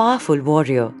was a powerful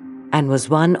warrior and was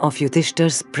one of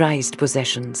Yudhishthir's prized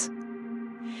possessions.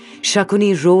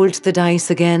 Shakuni rolled the dice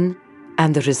again,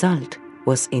 and the result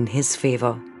was in his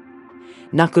favor.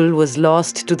 Nakul was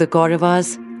lost to the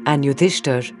Kauravas, and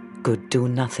Yudhishthir could do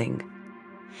nothing.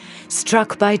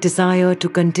 Struck by desire to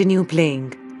continue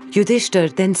playing,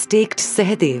 Yudhishthir then staked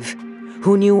Sahadev,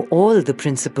 who knew all the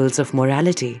principles of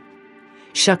morality.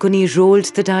 Shakuni rolled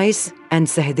the dice, and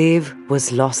Sahadev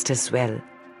was lost as well.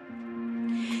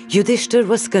 Yudhishthir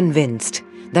was convinced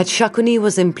that Shakuni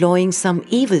was employing some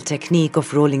evil technique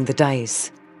of rolling the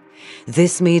dice.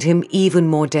 This made him even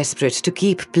more desperate to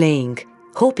keep playing,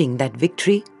 hoping that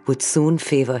victory would soon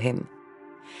favor him.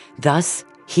 Thus,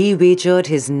 he wagered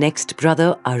his next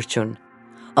brother Arjun,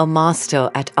 a master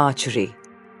at archery.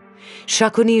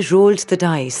 Shakuni rolled the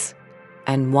dice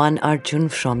and won Arjun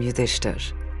from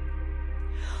Yudhishthir.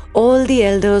 All the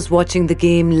elders watching the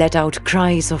game let out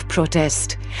cries of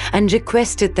protest and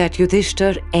requested that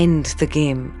Yudhishthir end the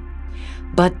game.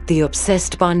 But the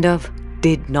obsessed Pandav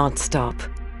did not stop.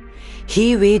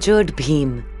 He wagered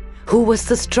Bhim, who was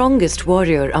the strongest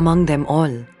warrior among them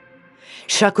all.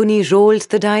 Shakuni rolled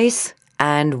the dice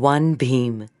and won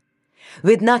Bhim.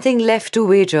 With nothing left to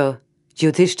wager,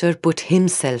 Yudhishthir put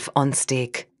himself on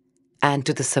stake and,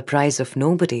 to the surprise of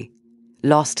nobody,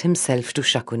 lost himself to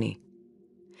Shakuni.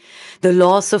 The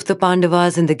loss of the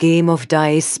Pandavas in the game of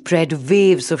dice spread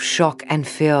waves of shock and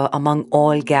fear among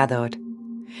all gathered.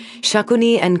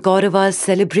 Shakuni and Kauravas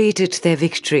celebrated their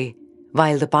victory,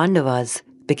 while the Pandavas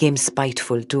became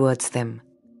spiteful towards them.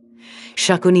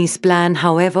 Shakuni's plan,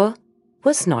 however,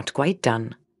 was not quite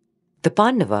done. The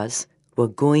Pandavas were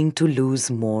going to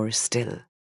lose more still.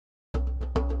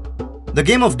 The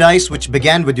game of dice, which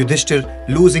began with Yudhishthir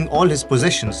losing all his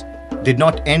possessions, did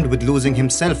not end with losing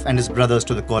himself and his brothers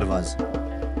to the Kauravas.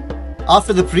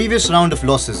 After the previous round of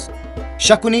losses,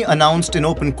 Shakuni announced in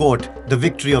open court the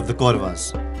victory of the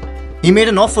Kauravas. He made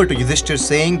an offer to Yudhishthir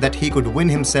saying that he could win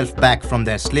himself back from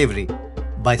their slavery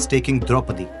by staking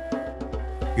Draupadi.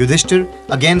 Yudhishthir,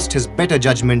 against his better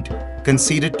judgment,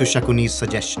 conceded to Shakuni's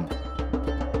suggestion.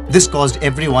 This caused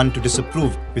everyone to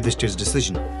disapprove Yudhishthir's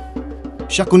decision.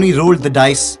 Shakuni rolled the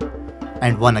dice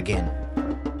and won again.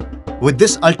 With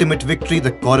this ultimate victory,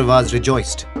 the Kauravas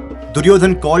rejoiced.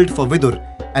 Duryodhan called for Vidur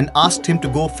and asked him to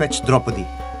go fetch Draupadi.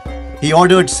 He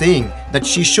ordered, saying that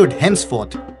she should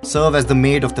henceforth serve as the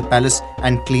maid of the palace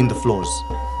and clean the floors.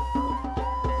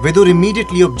 Vidur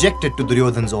immediately objected to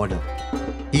Duryodhan's order.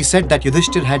 He said that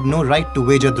Yudhishthir had no right to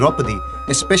wager Draupadi,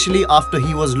 especially after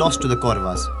he was lost to the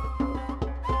Kauravas.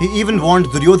 He even warned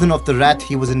Duryodhan of the wrath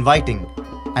he was inviting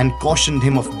and cautioned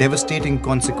him of devastating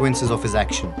consequences of his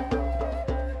action.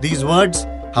 These words,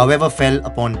 however, fell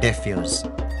upon deaf ears.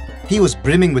 He was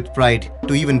brimming with pride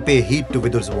to even pay heed to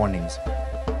Vidur's warnings.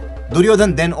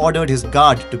 Duryodhan then ordered his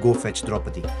guard to go fetch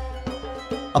Draupadi.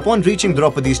 Upon reaching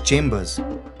Draupadi's chambers,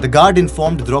 the guard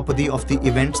informed Draupadi of the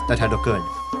events that had occurred.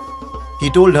 He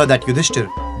told her that Yudhishthir,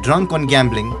 drunk on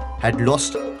gambling, had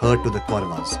lost her to the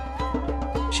Kauravas.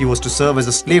 She was to serve as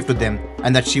a slave to them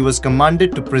and that she was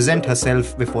commanded to present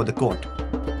herself before the court.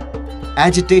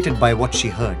 Agitated by what she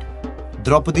heard,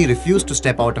 Draupadi refused to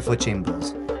step out of her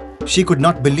chambers. She could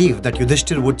not believe that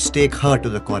Yudhishthir would stake her to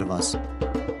the Kauravas.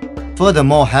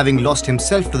 Furthermore, having lost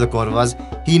himself to the Kauravas,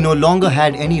 he no longer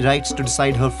had any rights to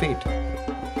decide her fate.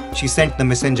 She sent the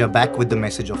messenger back with the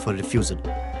message of her refusal.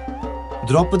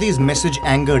 Draupadi's message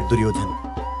angered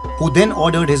Duryodhan, who then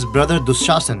ordered his brother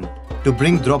Dushasan to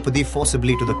bring Draupadi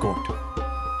forcibly to the court.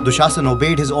 Dushasan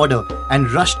obeyed his order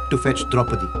and rushed to fetch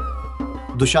Draupadi.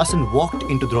 Dushasan walked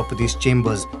into Draupadi's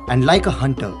chambers and, like a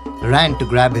hunter, ran to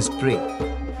grab his prey.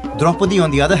 Draupadi,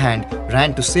 on the other hand,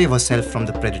 ran to save herself from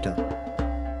the predator.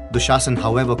 Dushasan,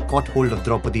 however, caught hold of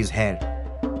Draupadi's hair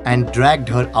and dragged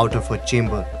her out of her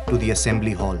chamber to the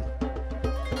assembly hall.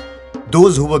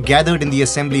 Those who were gathered in the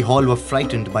assembly hall were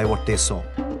frightened by what they saw.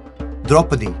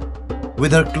 Draupadi,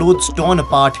 with her clothes torn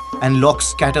apart and locks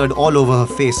scattered all over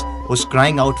her face, was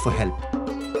crying out for help.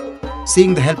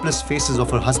 Seeing the helpless faces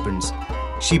of her husbands,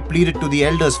 she pleaded to the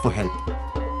elders for help,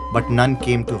 but none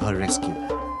came to her rescue.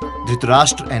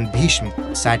 Dhritarashtra and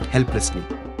Bhishma sat helplessly.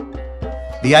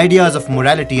 The ideas of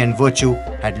morality and virtue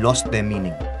had lost their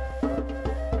meaning.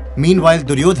 Meanwhile,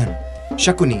 Duryodhan,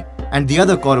 Shakuni, and the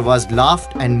other Kauravas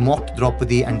laughed and mocked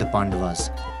Draupadi and the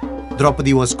Pandavas.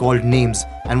 Draupadi was called names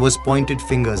and was pointed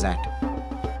fingers at.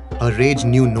 Her rage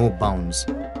knew no bounds.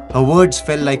 Her words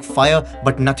fell like fire,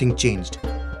 but nothing changed.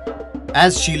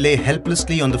 As she lay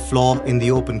helplessly on the floor in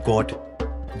the open court,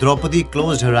 Draupadi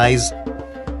closed her eyes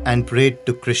and prayed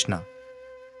to Krishna.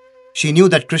 She knew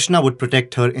that Krishna would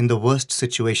protect her in the worst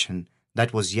situation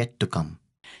that was yet to come.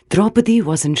 Draupadi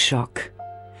was in shock.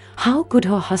 How could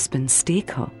her husband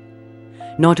stake her?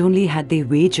 Not only had they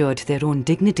wagered their own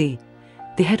dignity,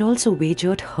 they had also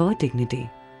wagered her dignity.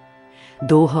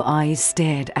 Though her eyes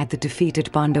stared at the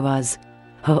defeated Pandavas,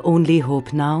 her only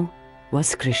hope now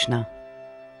was Krishna.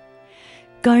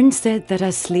 Karna said that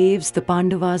as slaves the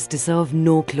Pandavas deserve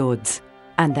no clothes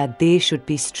and that they should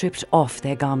be stripped off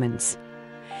their garments.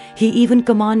 He even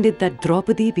commanded that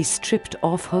Draupadi be stripped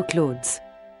of her clothes.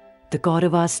 The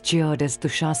Kauravas cheered as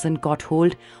Dushasan caught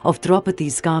hold of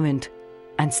Draupadi's garment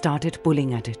and started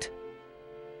pulling at it.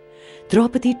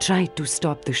 Draupadi tried to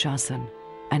stop Dushasan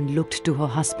and looked to her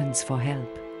husbands for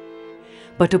help.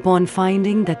 But upon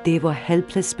finding that they were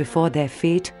helpless before their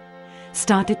fate,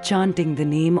 started chanting the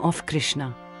name of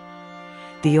Krishna.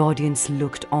 The audience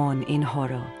looked on in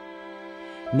horror.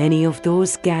 Many of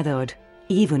those gathered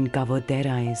even covered their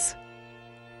eyes.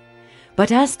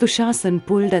 But as Dushasan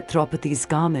pulled at Draupadi's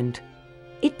garment,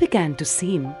 it began to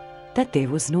seem that there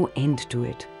was no end to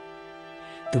it.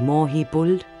 The more he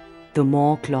pulled, the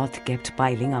more cloth kept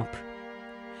piling up.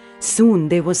 Soon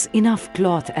there was enough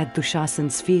cloth at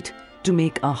Dushasan's feet to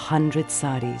make 100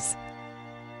 saris.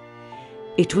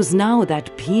 It was now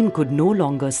that Bhim could no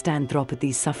longer stand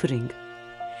Draupadi's suffering.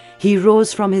 He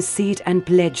rose from his seat and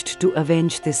pledged to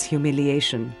avenge this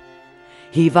humiliation.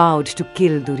 He vowed to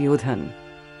kill Duryodhan.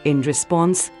 In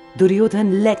response,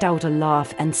 Duryodhan let out a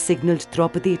laugh and signaled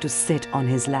Draupadi to sit on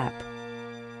his lap.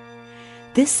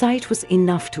 This sight was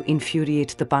enough to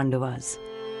infuriate the Pandavas.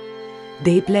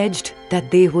 They pledged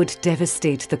that they would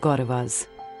devastate the Kauravas.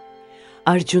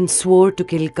 Arjun swore to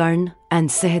kill Karna and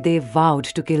Sahadev vowed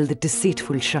to kill the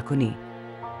deceitful Shakuni.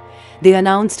 They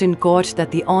announced in court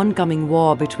that the oncoming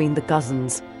war between the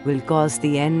cousins will cause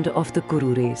the end of the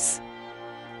Kuru race.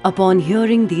 Upon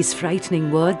hearing these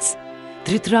frightening words,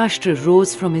 Dhritarashtra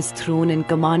rose from his throne and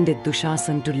commanded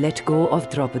Dushasan to let go of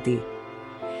Draupadi.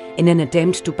 In an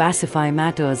attempt to pacify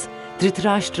matters,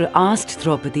 Dhritarashtra asked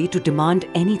Draupadi to demand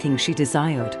anything she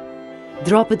desired.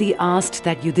 Draupadi asked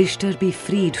that Yudhishthir be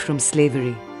freed from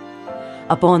slavery.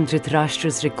 Upon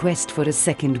Dhritarashtra's request for a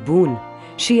second boon,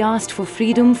 she asked for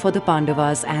freedom for the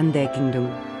Pandavas and their kingdom.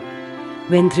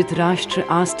 When Dhritarashtra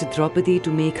asked Draupadi to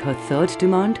make her third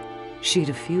demand, she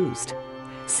refused,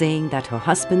 saying that her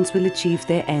husbands will achieve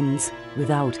their ends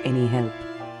without any help.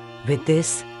 With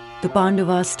this, the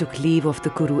Pandavas took leave of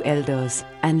the Kuru elders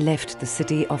and left the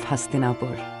city of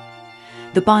Hastinapur.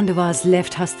 The Pandavas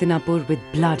left Hastinapur with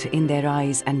blood in their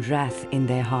eyes and wrath in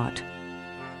their heart.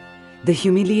 The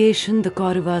humiliation the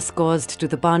Kauravas caused to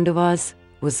the Pandavas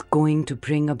was going to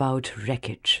bring about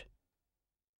wreckage.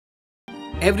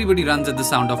 Everybody runs at the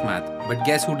sound of math, but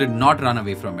guess who did not run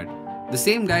away from it? The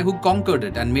same guy who conquered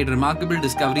it and made remarkable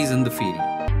discoveries in the field.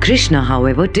 Krishna,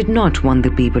 however, did not want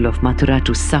the people of Mathura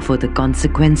to suffer the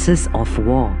consequences of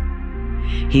war.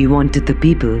 He wanted the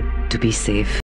people to be safe.